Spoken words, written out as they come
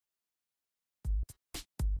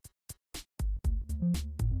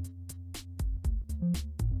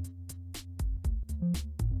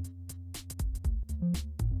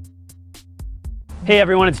Hey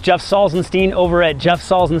everyone, it's Jeff Salzenstein over at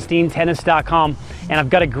jeffsalzensteintennis.com, and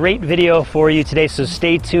I've got a great video for you today, so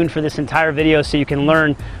stay tuned for this entire video so you can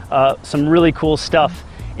learn some really cool stuff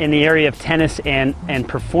in the area of tennis and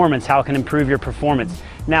performance, how it can improve your performance.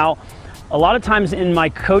 Now, a lot of times in my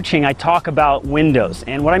coaching I talk about windows,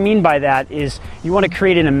 and what I mean by that is you want to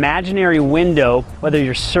create an imaginary window, whether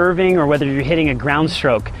you're serving or whether you're hitting a ground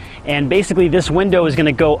stroke, and basically this window is going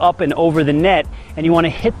to go up and over the net, and you want to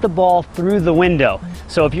hit the ball through the window.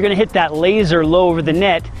 So if you're going to hit that laser low over the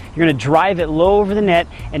net, you're going to drive it low over the net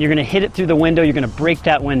and you're going to hit it through the window. You're going to break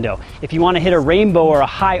that window. If you want to hit a rainbow or a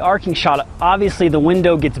high arcing shot, obviously the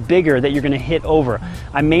window gets bigger that you're going to hit over.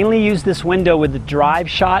 I mainly use this window with the drive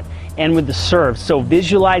shot and with the serve. So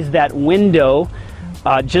visualize that window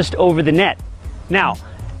just over the net. Now,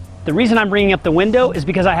 the reason I'm bringing up the window is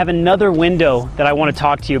because I have another window that I want to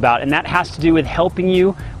talk to you about, and that has to do with helping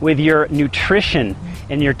you with your nutrition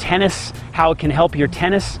and your tennis, how it can help your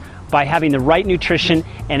tennis by having the right nutrition,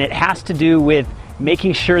 and it has to do with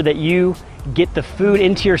making sure that you get the food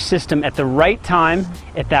into your system at the right time,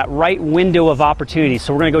 at that right window of opportunity.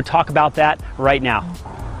 So we're going to go talk about that right now.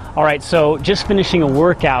 All right, so just finishing a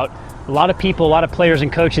workout, a lot of people, a lot of players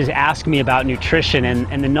and coaches ask me about nutrition, and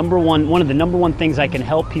one of the number one things I can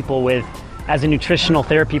help people with as a nutritional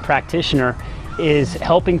therapy practitioner is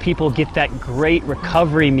helping people get that great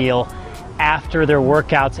recovery meal after their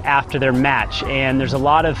workouts, after their match. And there's a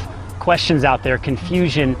lot of questions out there,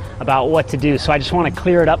 confusion about what to do. So I just want to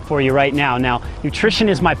clear it up for you right now. Now, nutrition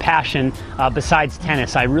is my passion besides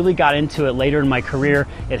tennis. I really got into it later in my career.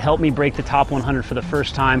 It helped me break the top 100 for the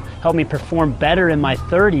first time, helped me perform better in my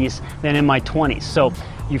 30s than in my 20s. So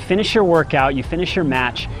you finish your workout, you finish your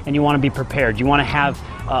match, and you want to be prepared. You want to have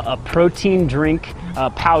a protein drink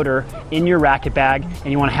powder in your racket bag,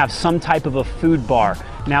 and you want to have some type of a food bar.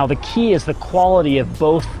 Now, the key is the quality of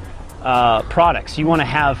both products. You want to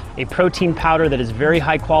have a protein powder that is very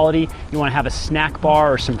high quality. You want to have a snack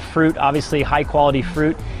bar or some fruit, obviously high quality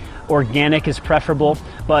fruit. Organic is preferable,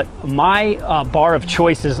 but my bar of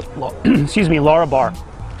choice is excuse me, Larabar.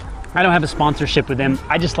 I don't have a sponsorship with them.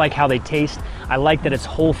 I just like how they taste. I like that it's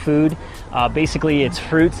whole food. Basically it's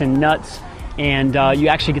fruits and nuts, and you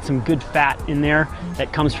actually get some good fat in there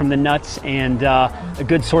that comes from the nuts, and a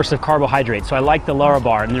good source of carbohydrate. So I like the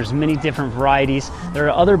Larabar, and there's many different varieties. There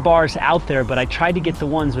are other bars out there, but I tried to get the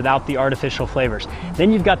ones without the artificial flavors.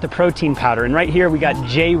 Then you've got the protein powder, and right here we got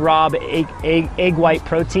J-Rob egg white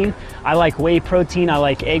protein. I like whey protein, I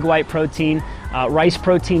like egg white protein. Rice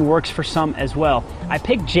protein works for some as well. I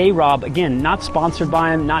picked J-Rob, again, not sponsored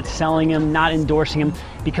by him, not selling him, not endorsing him,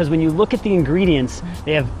 because when you look at the ingredients,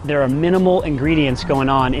 there are minimal ingredients going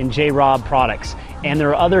on in J-Rob products. And there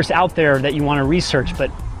are others out there that you want to research,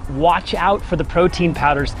 but watch out for the protein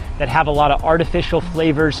powders that have a lot of artificial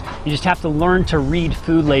flavors. You just have to learn to read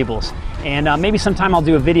food labels. And maybe sometime I'll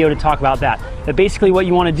do a video to talk about that. But basically what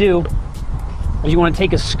you want to do is you want to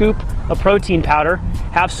take a scoop of protein powder,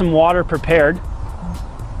 have some water prepared,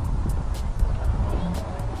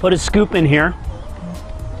 put a scoop in here,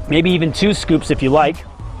 maybe even 2 scoops if you like,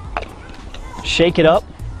 shake it up,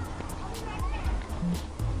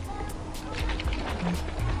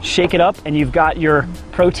 and you've got your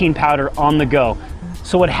protein powder on the go.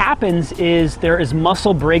 So what happens is there is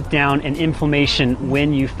muscle breakdown and inflammation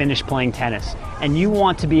when you finish playing tennis, and you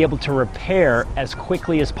want to be able to repair as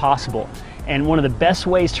quickly as possible. And one of the best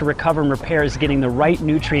ways to recover and repair is getting the right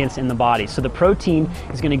nutrients in the body. So the protein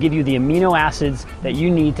is going to give you the amino acids that you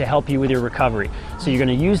need to help you with your recovery. So you're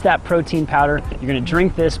going to use that protein powder. You're going to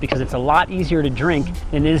drink this because it's a lot easier to drink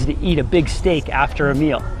than it is to eat a big steak after a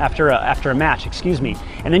meal, after a match, excuse me.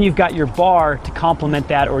 And then you've got your bar to complement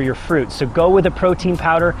that, or your fruit. So go with a protein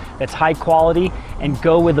powder that's high quality, and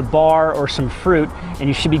go with a bar or some fruit, and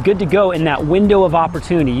you should be good to go in that window of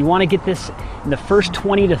opportunity. You want to get this in the first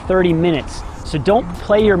 20 to 30 minutes. So don't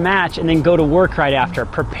play your match and then go to work right after.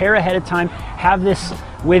 Prepare ahead of time. Have this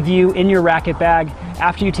with you in your racket bag,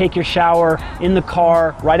 after you take your shower, in the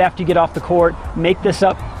car, right after you get off the court. Make this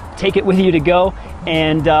up, take it with you to go,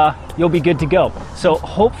 and you'll be good to go. So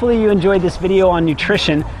hopefully you enjoyed this video on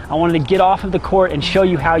nutrition. I wanted to get off of the court and show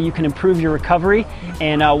you how you can improve your recovery,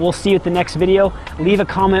 and we'll see you at the next video. Leave a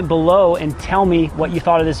comment below and tell me what you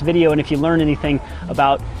thought of this video, and if you learned anything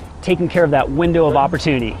about taking care of that window of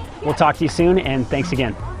opportunity. We'll talk to you soon, and thanks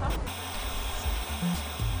again.